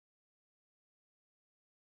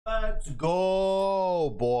Let's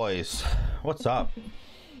go, boys. What's up?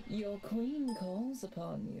 Your queen calls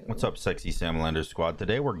upon you. What's up, sexy Salamander squad?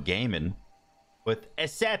 Today we're gaming with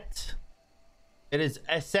Eset. It is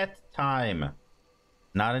Eset time.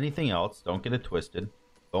 Not anything else. Don't get it twisted.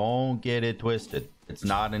 Don't get it twisted. It's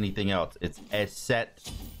not anything else. It's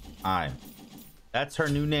Eset time. That's her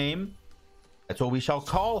new name. That's what we shall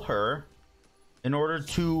call her in order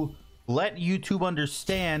to let YouTube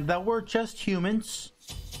understand that we're just humans.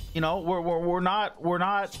 You know, we're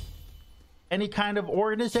not any kind of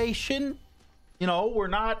organization. You know, we're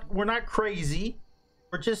not crazy.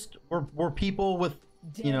 We're people with,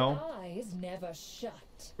 you know, eyes never shut.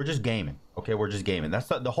 we're just gaming. Okay, we're just gaming. That's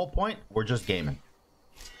the whole point. We're just gaming.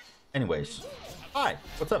 Anyways, hi,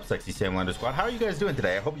 what's up, sexy Salamander squad? How are you guys doing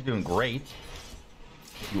today? I hope you're doing great.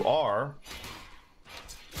 If you are,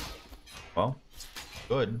 well,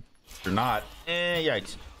 good. If you're not,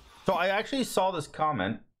 yikes. So I actually saw this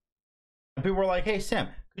comment and people were like, hey Sam,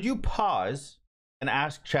 could you pause and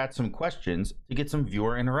ask chat some questions to get some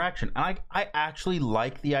viewer interaction? And I actually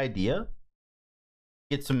like the idea.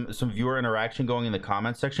 Get some viewer interaction going in the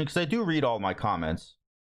comments section, because I do read all my comments.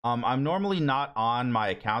 I'm normally not on my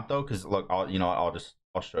account though, because look, I'll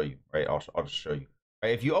show you, right? I'll just show you.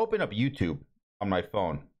 Right? If you open up YouTube on my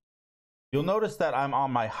phone, you'll notice that I'm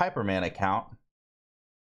on my Hyperman account,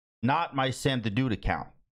 not my SamDaDude account.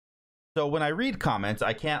 So when I read comments,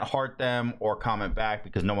 I can't heart them or comment back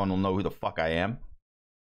because no one will know who the fuck I am.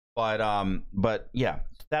 But yeah,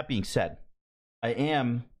 that being said, I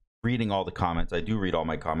am reading all the comments. I do read all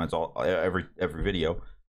my comments, every video.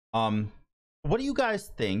 What do you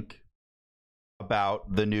guys think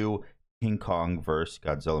about the new King Kong vs.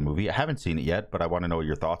 Godzilla movie? I haven't seen it yet, but I want to know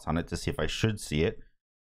your thoughts on it to see if I should see it.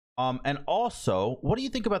 And also, what do you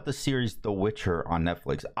think about the series The Witcher on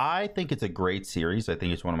Netflix? I think it's a great series. I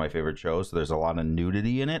think it's one of my favorite shows. There's a lot of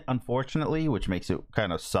nudity in it, unfortunately, which makes it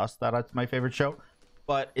kind of sus that it's my favorite show.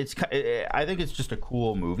 But I think it's just a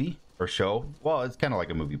cool movie or show. Well, it's kind of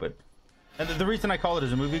like a movie, but... And the reason I call it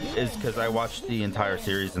as a movie is because I watched the entire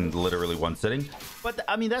series in literally one sitting. But,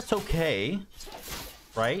 I mean, that's okay,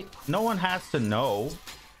 right? No one has to know.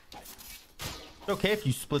 It's okay if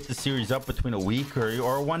you split the series up between a week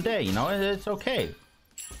or one day, you know, it's okay.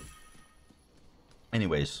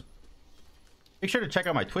 Anyways, make sure to check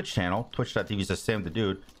out my Twitch channel, twitch.tv says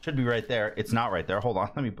SamDaDude. Should be right there. It's not right there. Hold on,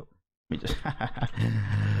 let me just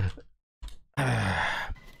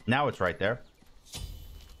now it's right there.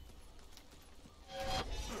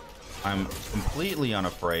 I'm completely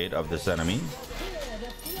unafraid of this enemy.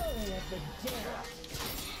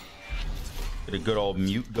 Get a good old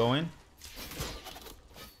mute going.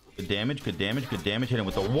 Good damage, good damage, good damage. Hit him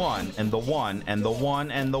with the one and the one and the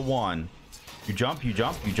one and the one. You jump, you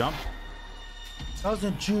jump, you jump.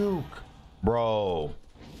 Doesn't juke, bro.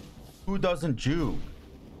 Who doesn't juke?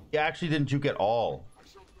 He actually didn't juke at all.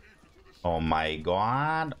 Oh my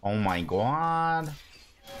god. Oh my god.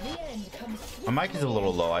 My mic is a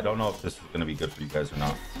little low. I don't know if this is going to be good for you guys or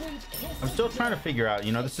not. I'm still trying to figure out,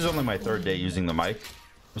 you know, this is only my third day using the mic.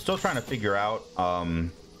 I'm still trying to figure out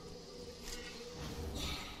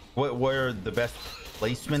where the best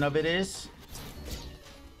placement of it is.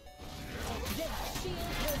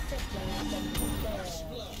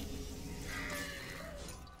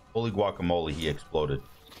 Holy guacamole, he exploded.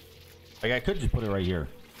 Like, I could just put it right here.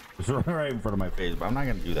 It's right in front of my face, but I'm not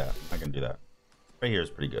gonna do that. I'm not gonna do that. Right here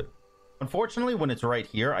is pretty good. Unfortunately, when it's right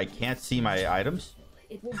here, I can't see my items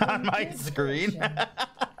on my screen.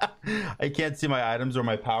 I can't see my items or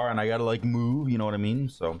my power, and I gotta like move, you know what I mean?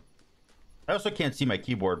 So I also can't see my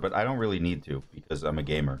keyboard, but I don't really need to because I'm a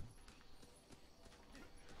gamer.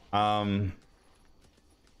 I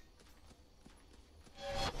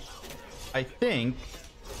think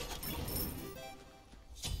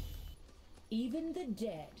even the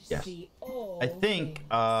dead yes. see all I think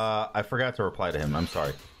I forgot to reply to him. I'm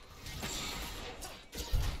sorry.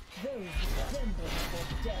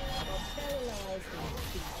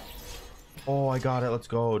 Oh, I got it. Let's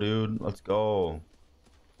go, dude. Let's go.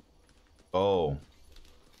 Oh.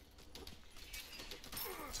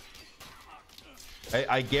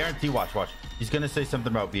 I guarantee, watch. He's gonna say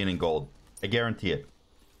something about being in gold. I guarantee it.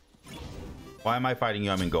 Why am I fighting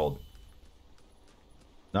you? I'm in gold.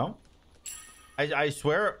 No? I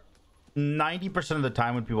swear 90% of the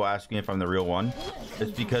time when people ask me if I'm the real one, it's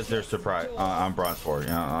because they're surprised. I'm bronze 4.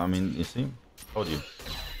 Yeah, I mean, you see? Told you.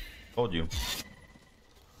 Told you.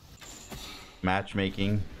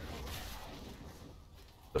 Matchmaking.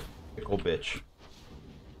 The fickle bitch.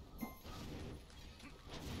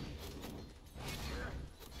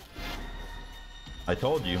 I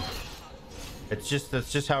told you. That's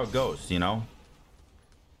just how it goes, you know?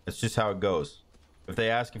 That's just how it goes. If they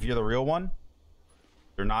ask if you're the real one,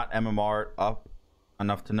 you're not MMR up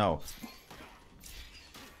enough to know.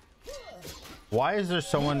 Why is there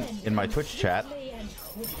someone in my Twitch chat?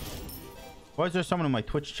 Why is there someone in my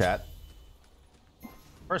Twitch chat?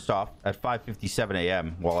 First off, at 5:57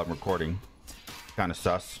 a.m. while I'm recording. Kind of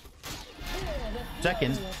sus.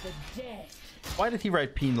 Second, why did he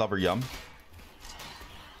write Peen Lover Yum?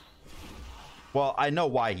 Well, I know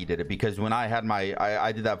why he did it, because when I had my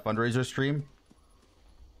I did that fundraiser stream.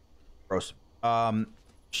 Gross.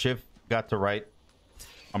 Shiv got to write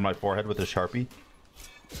on my forehead with a Sharpie.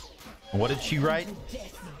 And what did she write?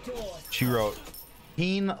 She wrote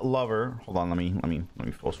Peen Lover. Hold on, let me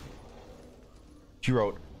full screen. She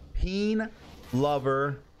wrote Peen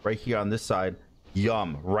Lover right here on this side,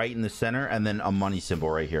 Yum right in the center, and then a money symbol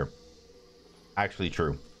right here. Actually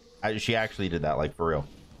true. She actually did that, like, for real.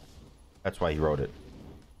 That's why he wrote it.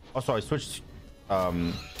 Also, I switched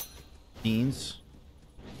scenes.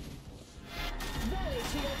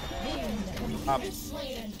 Up.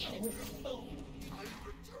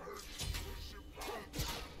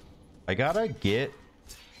 I gotta get...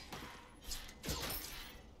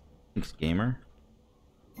 Thanks, gamer.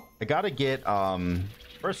 I gotta get,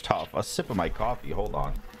 first off, a sip of my coffee. Hold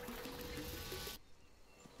on.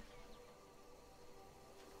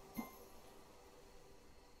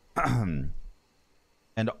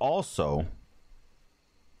 And also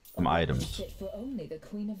some items. For only the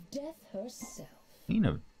Queen of Death herself. Queen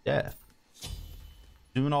of Death.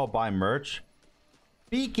 Soon I'll buy merch.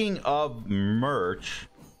 Speaking of merch,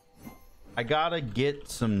 I gotta get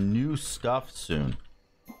some new stuff soon.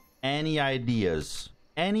 Any ideas?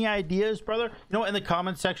 Any ideas, brother? You know, in the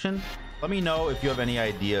comment section, let me know if you have any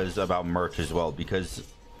ideas about merch as well, because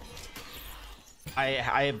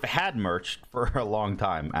I've had merch for a long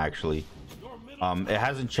time, actually. It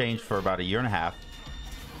hasn't changed for about a year and a half.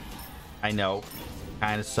 I know,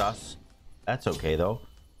 kind of sus. That's okay though.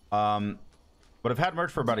 But I've had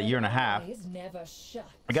merch for about a year and a half.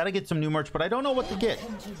 I gotta get some new merch, but I don't know what to get.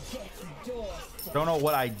 I don't know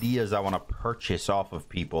what ideas I want to purchase off of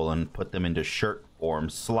people and put them into shirt form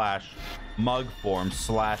 / mug form /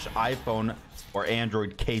 iPhone or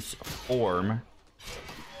Android case form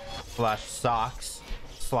 / socks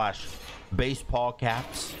 / baseball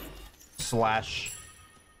caps /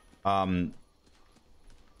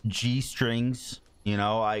 G strings. You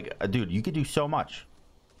know, dude, you could do so much.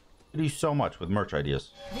 You could do so much with merch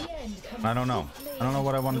ideas. I don't know. I don't know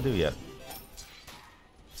what I want to do yet.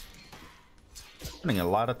 Spending a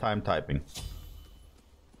lot of time typing.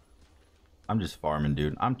 I'm just farming,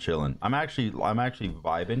 dude. I'm chilling. I'm actually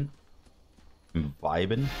vibing. I'm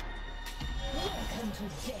vibing.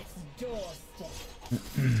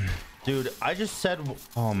 Dude, I just said,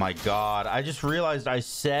 oh my god, I just realized I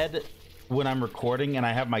said when I'm recording and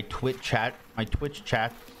I have my Twitch chat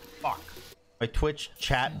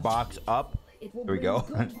box up. Here we go.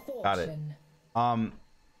 Got it.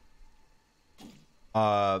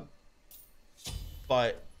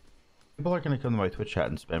 But people are gonna come to my Twitch chat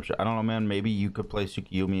and spam shit. I don't know, man. Maybe you could play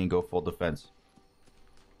Tsukiyomi and go full defense.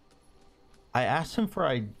 I asked him for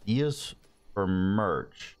ideas for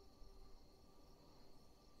merch,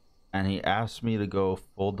 and he asked me to go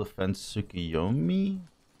full defense Tsukiyomi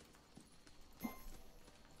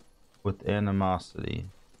with animosity.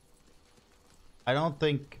 I don't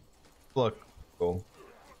think. Look,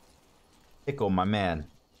 Pickle, my man,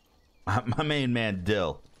 my main man,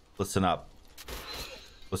 Dill. Listen up.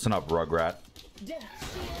 Listen up, Rugrat.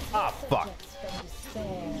 Ah, fuck.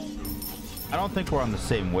 I don't think we're on the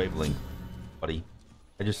same wavelength, buddy.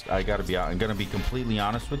 I gotta be out. I'm gonna be completely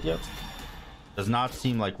honest with you. Does not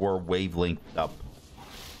seem like we're wavelengthed up.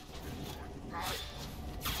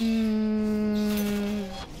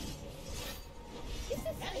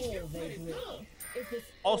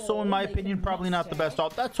 Also, in my opinion, probably not the best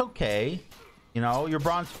alt. That's okay. You know, you're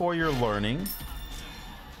bronze 4, you're learning.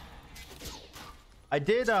 I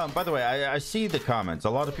did, by the way, I see the comments. A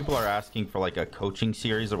lot of people are asking for like a coaching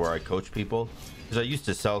series where I coach people. Because I used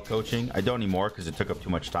to sell coaching. I don't anymore because it took up too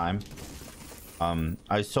much time.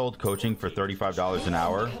 I sold coaching for $35 an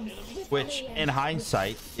hour, which in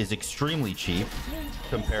hindsight is extremely cheap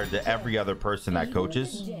compared to every other person that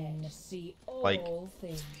coaches. Like,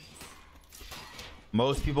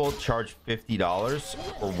 most people charge $50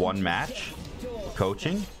 for one match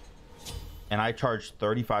coaching, and I charged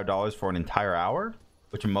 $35 for an entire hour,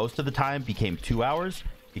 which most of the time became 2 hours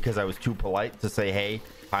because I was too polite to say, hey,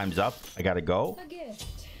 time's up, I gotta go.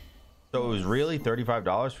 So it was really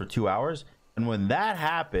 $35 for 2 hours. And when that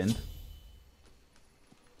happened,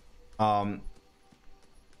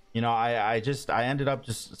 you know, I ended up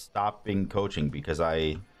just stopping coaching because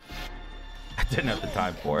I I didn't have the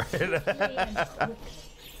time for it.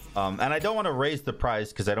 And I don't want to raise the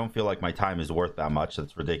price because I don't feel like my time is worth that much.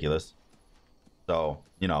 That's ridiculous. So,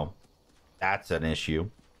 you know, that's an issue.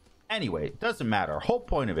 Anyway, it doesn't matter. Whole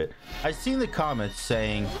point of it, I seen the comments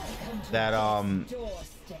saying that I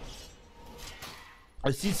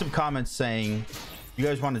see some comments saying you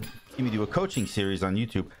guys want to see me do a coaching series on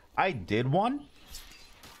YouTube. I did one.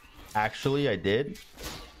 Actually, I did,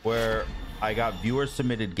 where I got viewer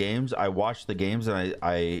submitted games. I watched the games and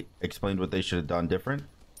I explained what they should have done different,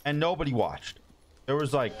 and nobody watched. There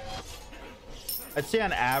was like, I'd say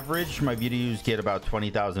on average my videos get about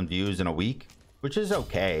 20,000 views in a week, which is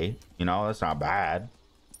okay, you know, that's not bad.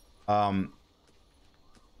 But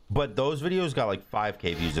those videos got like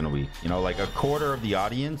 5K views in a week, you know, like a quarter of the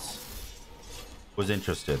audience was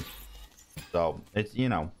interested. So it's, you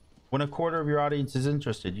know, when a quarter of your audience is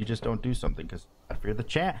interested, you just don't do something because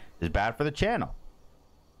it's bad for the channel.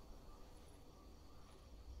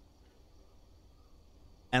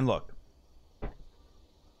 And look,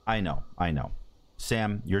 I know,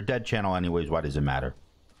 Sam, you're dead channel anyways, why does it matter?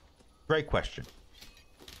 Great question.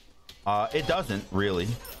 It doesn't really,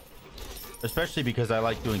 especially because I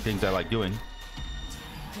like doing things I like doing.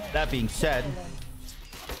 That being said,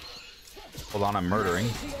 hold on, I'm murdering.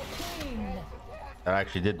 That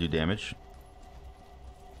actually did do damage.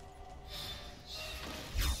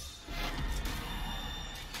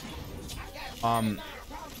 By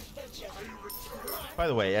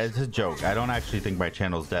the way, as a joke, I don't actually think my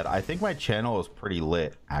channel's dead. I think my channel is pretty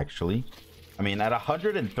lit, actually. I mean, at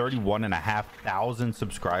 131,500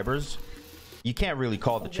 subscribers, you can't really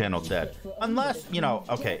call the channel dead. Unless, you know,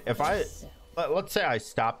 okay, if let's say I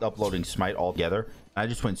stopped uploading Smite altogether, and I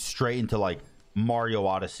just went straight into, like, Mario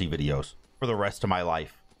Odyssey videos for the rest of my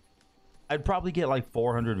life. I'd probably get, like,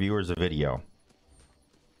 400 viewers a video.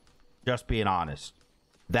 Just being honest.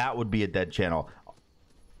 That would be a dead channel.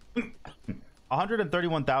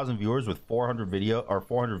 131,000 viewers with 400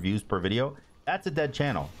 views per video. That's a dead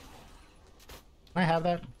channel. Can I have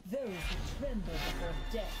that?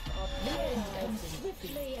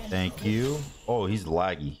 Thank you. Oh, he's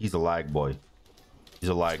laggy. He's a lag boy. He's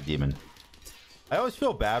a lag demon. I always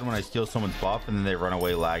feel bad when I steal someone's buff and then they run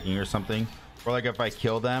away lagging or something. Or like if I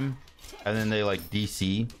kill them and then they like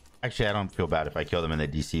DC. Actually, I don't feel bad if I kill them and they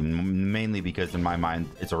DC. Mainly because in my mind,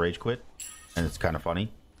 it's a rage quit. And it's kind of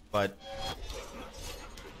funny. But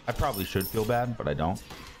I probably should feel bad, but I don't.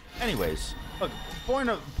 Anyways, look, point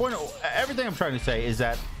of everything I'm trying to say is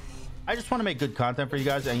that I just want to make good content for you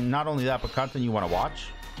guys, and not only that, but content you want to watch,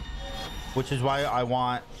 which is why I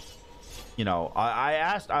want, you know, I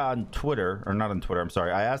asked on Twitter, or not on Twitter, I'm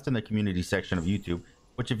sorry, I asked in the community section of YouTube,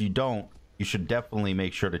 which if you don't, you should definitely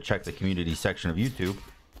make sure to check the community section of YouTube.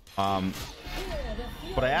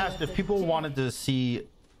 But I asked if people wanted to see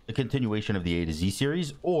the continuation of the A to Z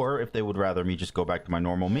series, or if they would rather me just go back to my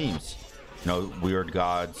normal memes. You know, weird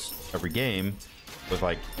gods every game with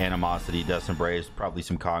like animosity, death embrace, probably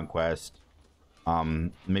some conquest,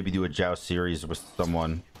 maybe do a joust series with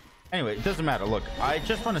someone. Anyway, it doesn't matter. Look, I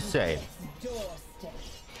just want to say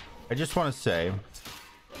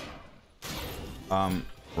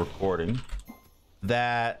recording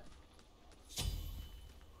that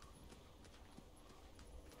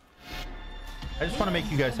I just want to make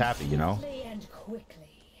you guys happy, you know?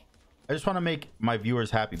 I just want to make my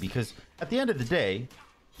viewers happy because at the end of the day,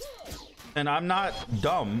 and I'm not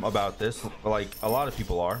dumb about this like a lot of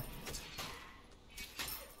people are,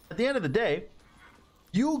 at the end of the day,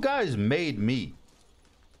 you guys made me.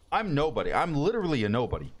 I'm nobody. I'm literally a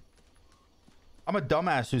nobody. I'm a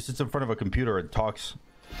dumbass who sits in front of a computer and talks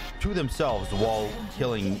to themselves while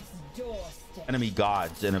killing enemy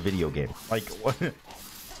gods in a video game. Like, what?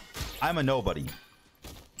 I'm a nobody.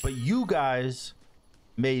 But you guys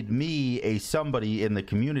made me a somebody in the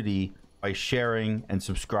community by sharing and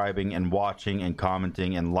subscribing and watching and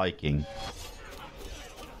commenting and liking.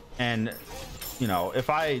 And, you know, if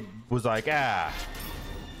I was like,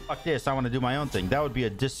 fuck this, I want to do my own thing, that would be a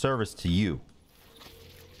disservice to you.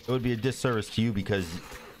 It would be a disservice to you because,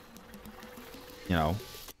 you know,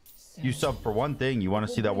 you sub for one thing, you want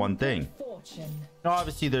to see that one thing. Now,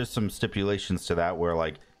 obviously, there's some stipulations to that where,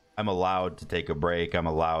 like, I'm allowed to take a break. I'm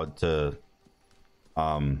allowed to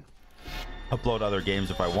upload other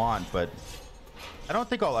games if I want, but I don't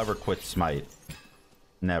think I'll ever quit Smite.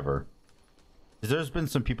 Never. Because there's been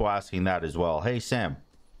some people asking that as well. Hey, Sam,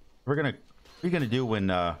 what are you gonna do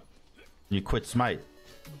when you quit Smite?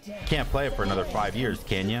 You can't play it for another 5 years,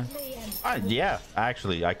 can you? Yeah,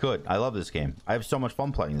 actually, I could. I love this game. I have so much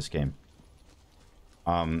fun playing this game.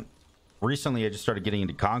 Recently, I just started getting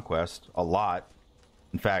into Conquest a lot.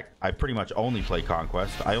 In fact, I pretty much only play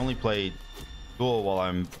Conquest. I only play Duel while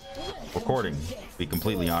I'm recording, to be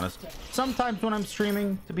completely honest. Sometimes when I'm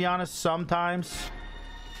streaming, to be honest, sometimes.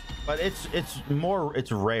 But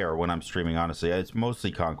it's rare when I'm streaming, honestly. It's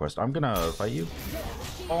mostly Conquest. I'm gonna fight you.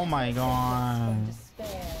 Oh my god.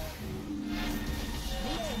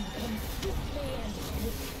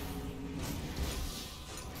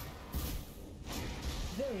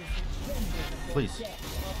 Please.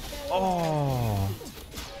 Oh.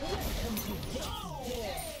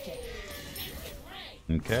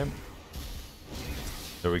 Okay.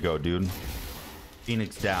 There we go, dude.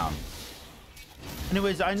 Phoenix down.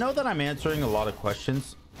 Anyways, I know that I'm answering a lot of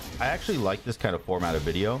questions. I actually like this kind of format of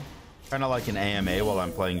video. Kind of like an AMA while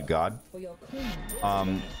I'm playing God.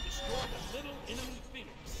 I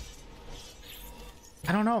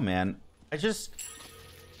don't know, man. I just...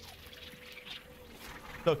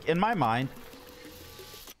 Look, in my mind...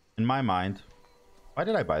 Why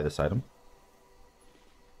did I buy this item?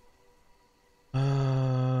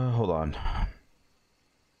 Hold on.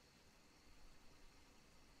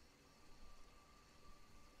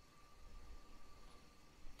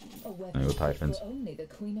 Go Typhons.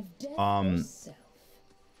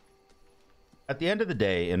 At the end of the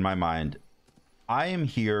day, in my mind, I am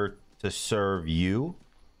here to serve you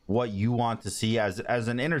what you want to see as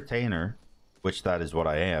an entertainer, which that is what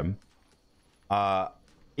I am.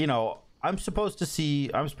 You know, I'm supposed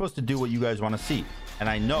to do what you guys want to see, and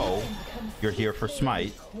I know you're here for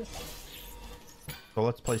Smite, so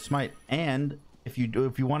let's play Smite. And if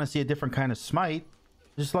you want to see a different kind of Smite,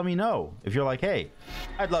 just let me know. If you're like, hey,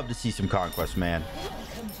 I'd love to see some Conquest, man,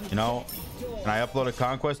 you know, and I upload a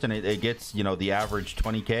Conquest and it gets, you know, the average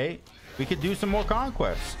 20k, we could do some more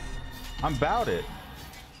Conquests. I'm about it.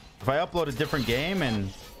 If I upload a different game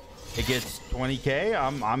and it gets 20k,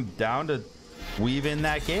 I'm down to weave in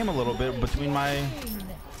that game a little bit between my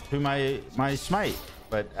Smite.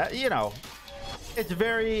 But you know,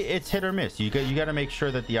 it's hit or miss. You got to make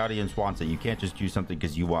sure that the audience wants it. You can't just do something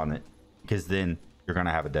because you want it, because then you're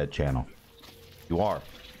gonna have a dead channel. You are.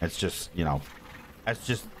 It's just, you know, that's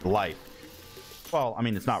just life. Well, I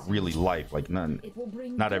mean, it's not really life. Like,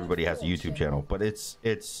 not everybody has a YouTube channel, but it's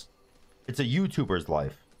a YouTuber's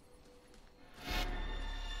life.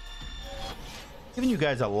 Giving you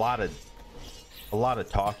guys a lot of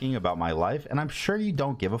talking about my life, and I'm sure you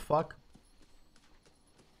don't give a fuck,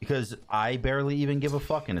 because I barely even give a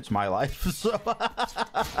fuck, and it's my life. So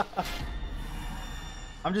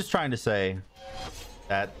I'm just trying to say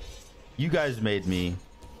that you guys made me.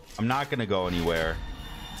 I'm not gonna go anywhere.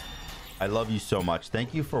 I love you so much.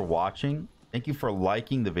 Thank you for watching. Thank you for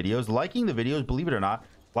liking the videos. Liking the videos, believe it or not,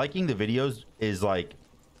 liking the videos is like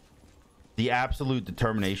the absolute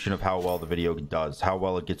determination of how well the video does, how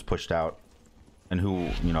well it gets pushed out, and who,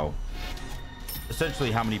 you know,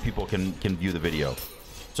 essentially how many people can view the video.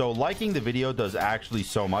 So liking the video does actually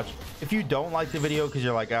so much. If you don't like the video because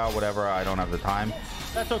you're like, oh, whatever, I don't have the time,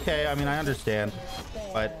 that's okay. I mean, I understand,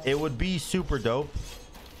 but it would be super dope.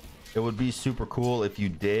 It would be super cool if you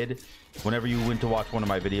did, whenever you went to watch one of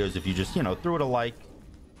my videos, if you just, you know, threw it a like.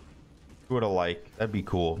 That'd be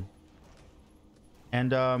cool.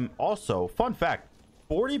 And also, fun fact,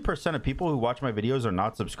 40% of people who watch my videos are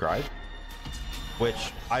not subscribed,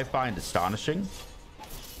 which I find astonishing,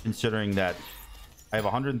 considering that I have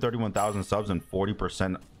 131,000 subs and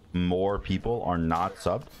 40% more people are not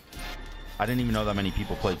subbed. I didn't even know that many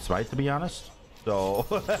people played Smite, to be honest. So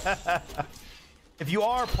if you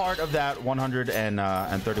are part of that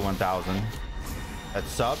 131,000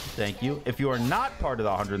 that's subbed, thank you. If you are not part of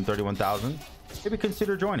the 131,000, maybe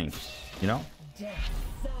consider joining, you know?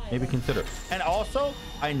 Maybe consider. And also,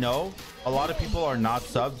 I know a lot of people are not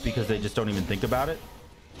subbed because they just don't even think about it,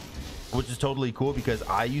 which is totally cool, because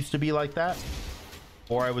I used to be like that.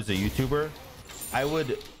 Or I was a YouTuber. I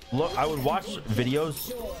would watch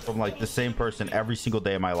videos from like the same person every single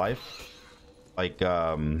day of my life. Like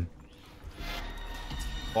well,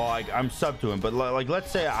 I'm subbed to him, but like,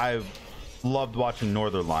 let's say I loved watching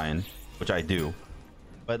Northern Lion, which I do,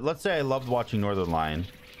 but let's say I loved watching Northern Lion.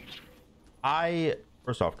 I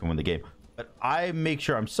first off can win the game, but I make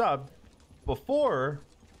sure I'm subbed. Before,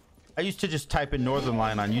 I used to just type in Northern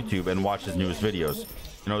Lion on YouTube and watch his newest videos,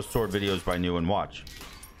 you know, sort videos by new and watch.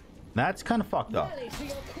 That's kind of fucked up.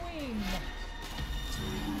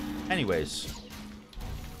 Anyways,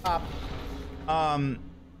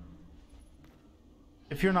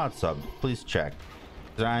 if you're not subbed, please check.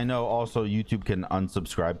 I know also YouTube can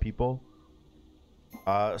unsubscribe people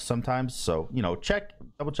sometimes, so, you know,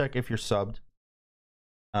 double check if you're subbed.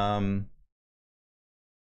 Thank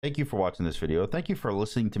you for watching this video. Thank you for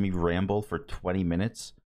listening to me ramble for 20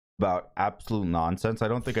 minutes. about absolute nonsense. I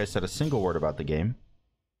don't think I said a single word about the game.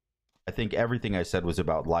 I think everything I said was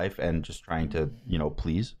about life and just trying to, you know,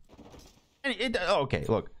 please. And okay,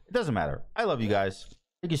 look, it doesn't matter. I love you guys.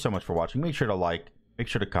 Thank you so much for watching. Make sure to like, make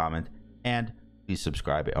sure to comment, and please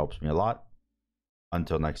subscribe. It helps me a lot.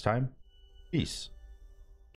 Until next time, peace.